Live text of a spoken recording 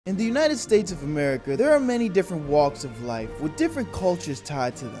In the United States of America, there are many different walks of life with different cultures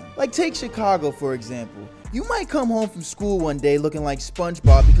tied to them. Like take Chicago for example. You might come home from school one day looking like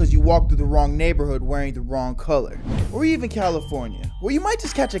SpongeBob because you walked through the wrong neighborhood wearing the wrong color. Or even California, where you might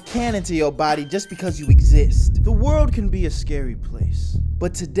just catch a cannon to your body just because you exist. The world can be a scary place.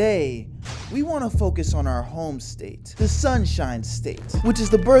 But today, we want to focus on our home state, the Sunshine State, which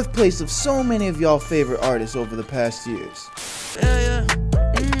is the birthplace of so many of y'all favorite artists over the past years.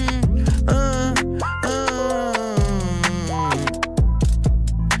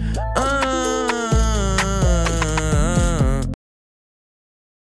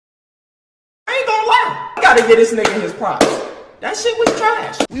 Gotta get this nigga his props. That shit was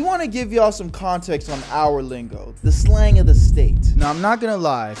trash. We want to give y'all some context on our lingo, the slang of the state. Now I'm not gonna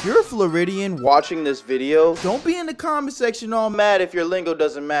lie, if you're a Floridian watching this video, don't be in the comment section all mad if your lingo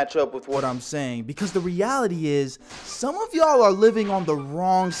doesn't match up with what I'm saying, because the reality is, some of y'all are living on the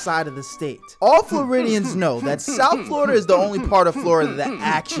wrong side of the state. All Floridians know that South Florida is the only part of Florida that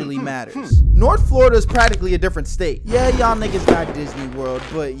actually matters. North Florida is practically a different state. Yeah, y'all niggas got Disney World,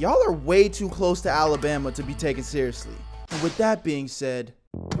 but y'all are way too close to Alabama to be taken seriously. And with that being said,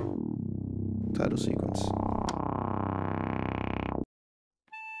 title sequence.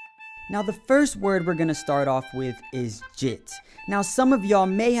 Now the first word we're gonna start off with is jit. Now some of y'all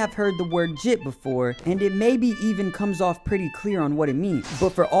may have heard the word jit before, and it maybe even comes off pretty clear on what it means. But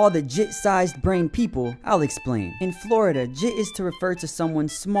for all the jit-sized brain people, I'll explain. In Florida, jit is to refer to someone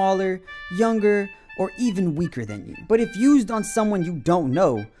smaller, younger, or even weaker than you. But if used on someone you don't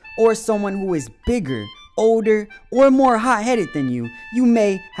know, or someone who is bigger, older, or more hot-headed than you, you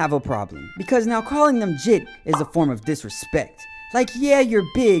may have a problem. Because now calling them jit is a form of disrespect. Like, yeah, you're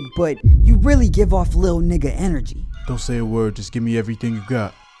big, but you really give off little nigga energy. Don't say a word, just give me everything you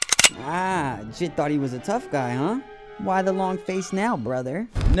got. Ah, jit thought he was a tough guy, huh? Why the long face now, brother?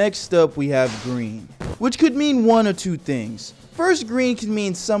 Next up, we have green, which could mean one or two things. First, green can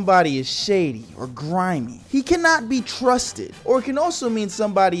mean somebody is shady or grimy. He cannot be trusted. Or it can also mean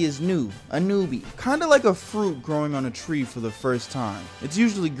somebody is new, a newbie. Kinda like a fruit growing on a tree for the first time. It's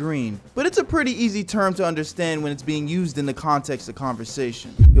usually green, but it's a pretty easy term to understand when it's being used in the context of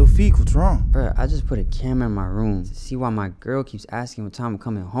conversation. Yo, Feek, what's wrong? Bruh, I just put a camera in my room to see why my girl keeps asking what time I'm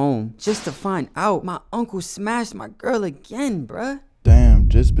coming home. Just to find out my uncle smashed my girl again, bruh. Damn,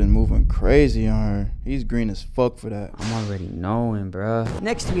 just been moving crazy on her. He's green as fuck for that. I'm already knowing, bruh.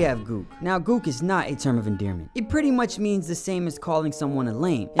 Next we have gook. Now gook is not a term of endearment. It pretty much means the same as calling someone a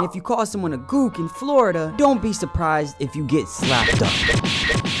lame. And if you call someone a gook in Florida, don't be surprised if you get slapped up.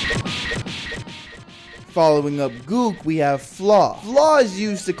 Following up gook, we have flaw. Flaw is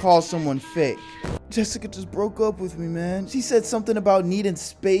used to call someone fake. Jessica just broke up with me, man. She said something about needing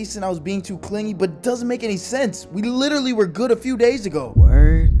space and I was being too clingy, but it doesn't make any sense. We literally were good a few days ago.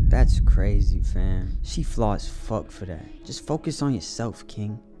 Word? That's crazy, fam. She flaw as fuck for that. Just focus on yourself,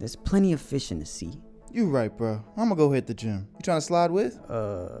 king. There's plenty of fish in the sea. You right, bro. I'm gonna go hit the gym. You trying to slide with?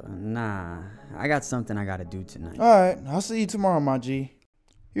 Nah. I got something I gotta do tonight. Alright, I'll see you tomorrow, my G.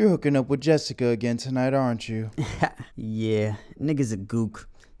 You're hooking up with Jessica again tonight, aren't you? Yeah, nigga's a gook.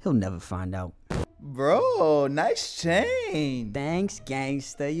 He'll never find out. Bro, nice chain. Thanks,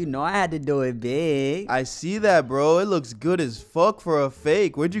 gangster. You know I had to do it big. I see that, bro. It looks good as fuck for a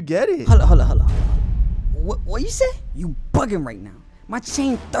fake. Where'd you get it? Hold on. What you say? You bugging right now. My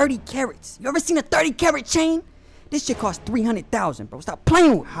chain 30 carats. You ever seen a 30 carat chain? This shit cost 300,000, bro. Stop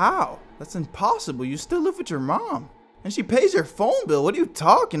playing with me. How? That's impossible. You still live with your mom. And she pays your phone bill. What are you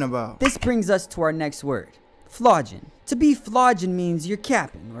talking about? This brings us to our next word. Flogging. To be flogging means you're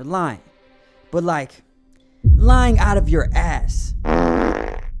capping or lying. But like, lying out of your ass.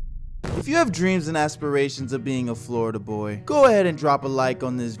 If you have dreams and aspirations of being a Florida boy, go ahead and drop a like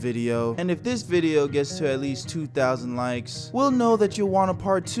on this video. And if this video gets to at least 2,000 likes, we'll know that you'll want a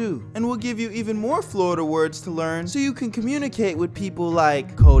part 2. And we'll give you even more Florida words to learn so you can communicate with people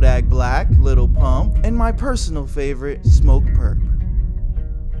like Kodak Black, Little Pump, and my personal favorite, Smoke Perp.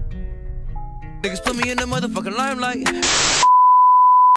 Niggas put me in the motherfucking limelight.